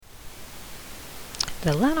The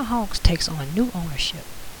Atlanta Hawks takes on new ownership.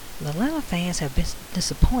 The Atlanta fans have been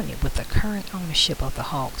disappointed with the current ownership of the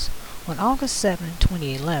Hawks. On August 7,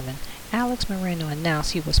 2011, Alex Moreno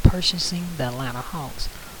announced he was purchasing the Atlanta Hawks.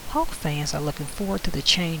 Hawk fans are looking forward to the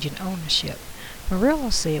change in ownership. Morello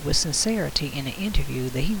said with sincerity in an interview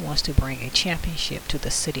that he wants to bring a championship to the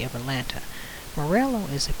city of Atlanta. Morello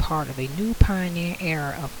is a part of a new pioneer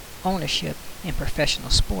era of ownership in professional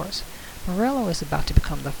sports. Morello is about to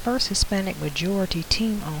become the first Hispanic majority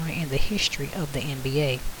team owner in the history of the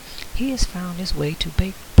NBA. He has found his way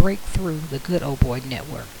to break through the good old boy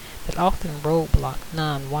network that often roadblocked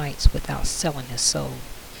non-whites without selling his soul.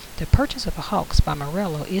 The purchase of the Hawks by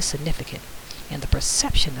Morello is significant, and the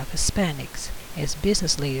perception of Hispanics as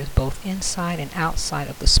business leaders both inside and outside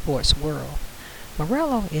of the sports world.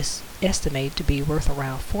 Morello is estimated to be worth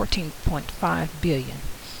around $14.5 billion.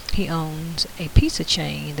 He owns a pizza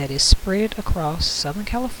chain that is spread across Southern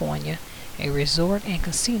California, a resort and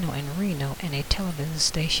casino in Reno, and a television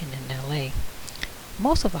station in LA.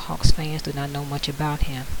 Most of the Hawks fans do not know much about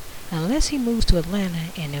him. Unless he moves to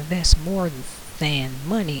Atlanta and invests more than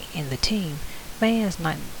money in the team, fans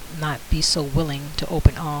might not be so willing to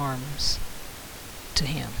open arms to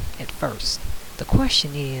him at first. The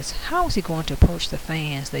question is, how is he going to approach the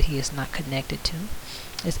fans that he is not connected to?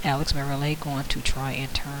 Is Alex Morello going to try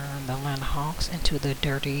and turn the Atlanta Hawks into the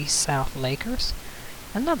dirty South Lakers?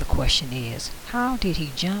 Another question is, how did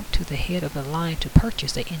he jump to the head of the line to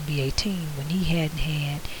purchase the NBA team when he hadn't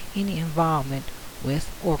had any involvement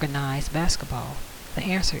with organized basketball? The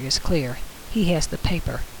answer is clear. He has the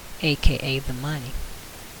paper, aka the money.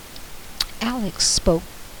 Alex spoke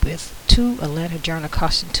with two Atlanta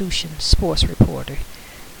Journal-Constitution sports reporters.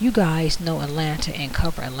 "You guys know Atlanta and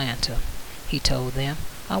cover Atlanta," he told them.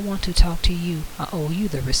 "I want to talk to you. I owe you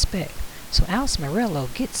the respect." So Alex Morello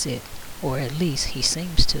gets it, or at least he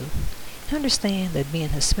seems to. Understand that being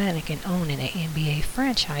Hispanic and owning an NBA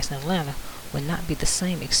franchise in Atlanta would not be the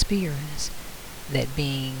same experience that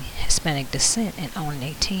being Hispanic descent and owning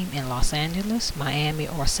a team in Los Angeles, Miami,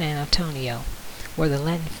 or San Antonio, where the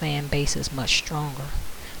Latin fan base is much stronger.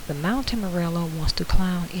 The mountain Morello wants to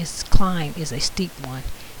climb is a steep one.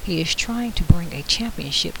 He is trying to bring a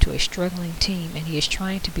championship to a struggling team, and he is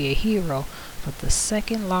trying to be a hero for the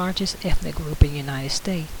second largest ethnic group in the United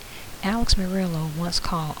States. Alex Morello once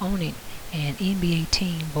called owning an NBA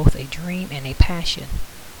team both a dream and a passion.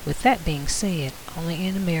 With that being said, only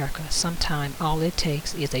in America, sometimes all it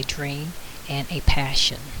takes is a dream and a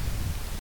passion.